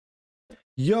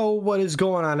Yo, what is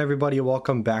going on, everybody?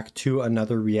 Welcome back to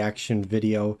another reaction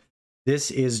video. This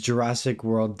is Jurassic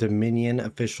World Dominion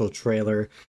official trailer.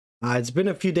 It's been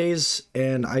a few days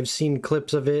and I've seen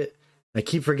clips of it. I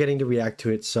keep forgetting to react to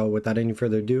it, so without any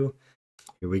further ado,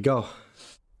 here we go.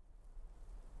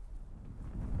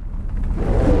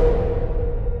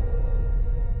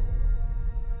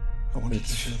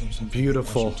 It's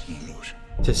beautiful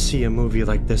to see a movie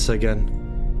like this again.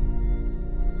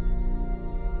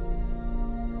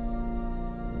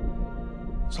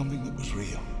 Something that was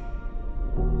real.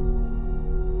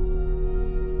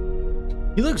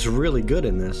 He looks really good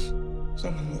in this.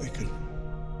 Something that they could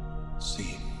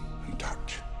see and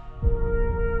touch.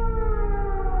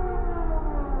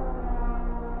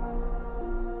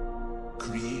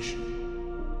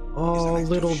 Creation. Oh,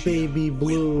 little baby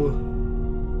Blue.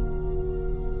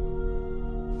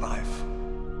 Life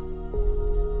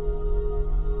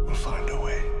will find a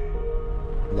way.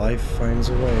 Life finds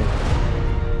a way.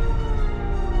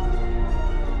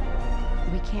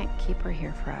 We can't keep her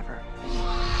here forever.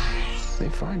 They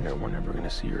find her, we're never gonna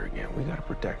see her again. We gotta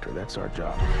protect her, that's our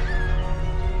job.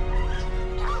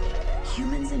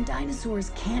 Humans and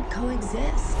dinosaurs can't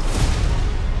coexist.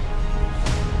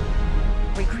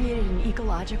 We created an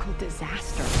ecological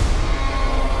disaster.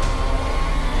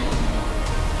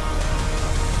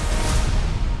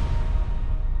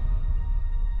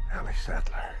 Ellie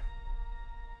Sattler.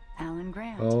 Alan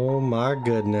Grant. Oh my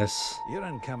goodness. You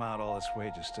didn't come out all this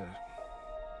way just to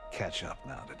catch up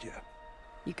now, did you?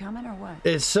 You coming or what?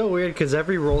 It's so weird because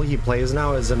every role he plays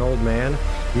now as an old man,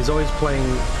 he's always playing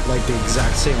like the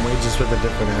exact same way, just with a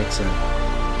different accent.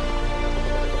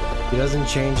 He doesn't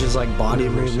change his like body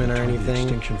movement or anything. The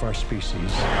extinction of our species.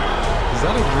 Is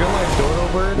that a real life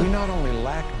dodo bird? We not only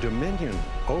lack dominion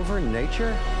over nature,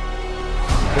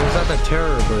 Or is that the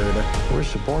terror bird? we're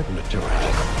subordinate to it.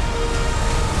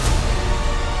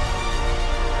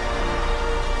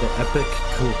 The epic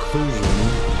conclusion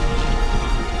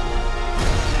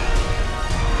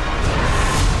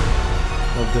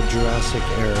of the Jurassic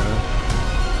era.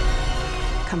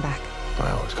 Come back.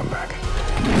 I always come back.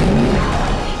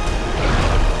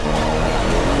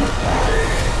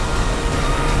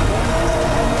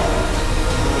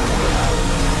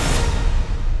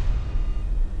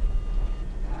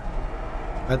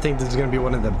 I think this is going to be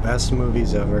one of the best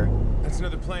movies ever. That's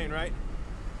another plane, right?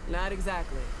 Not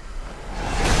exactly.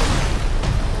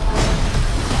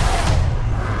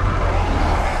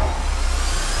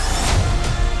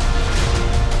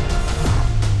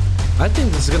 I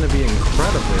think this is going to be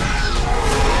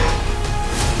incredible.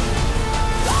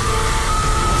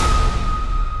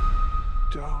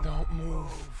 Don't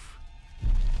move.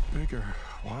 Bigger.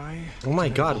 Why? Oh my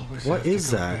god, Always what have to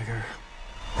is go that? bigger.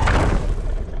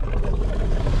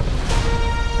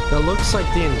 That looks like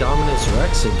the Indominus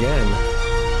Rex again.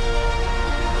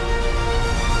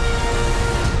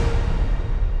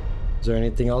 Is there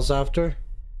anything else after?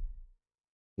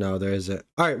 No, there isn't.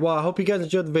 Alright, well, I hope you guys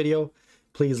enjoyed the video.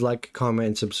 Please like, comment,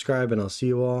 and subscribe, and I'll see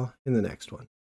you all in the next one.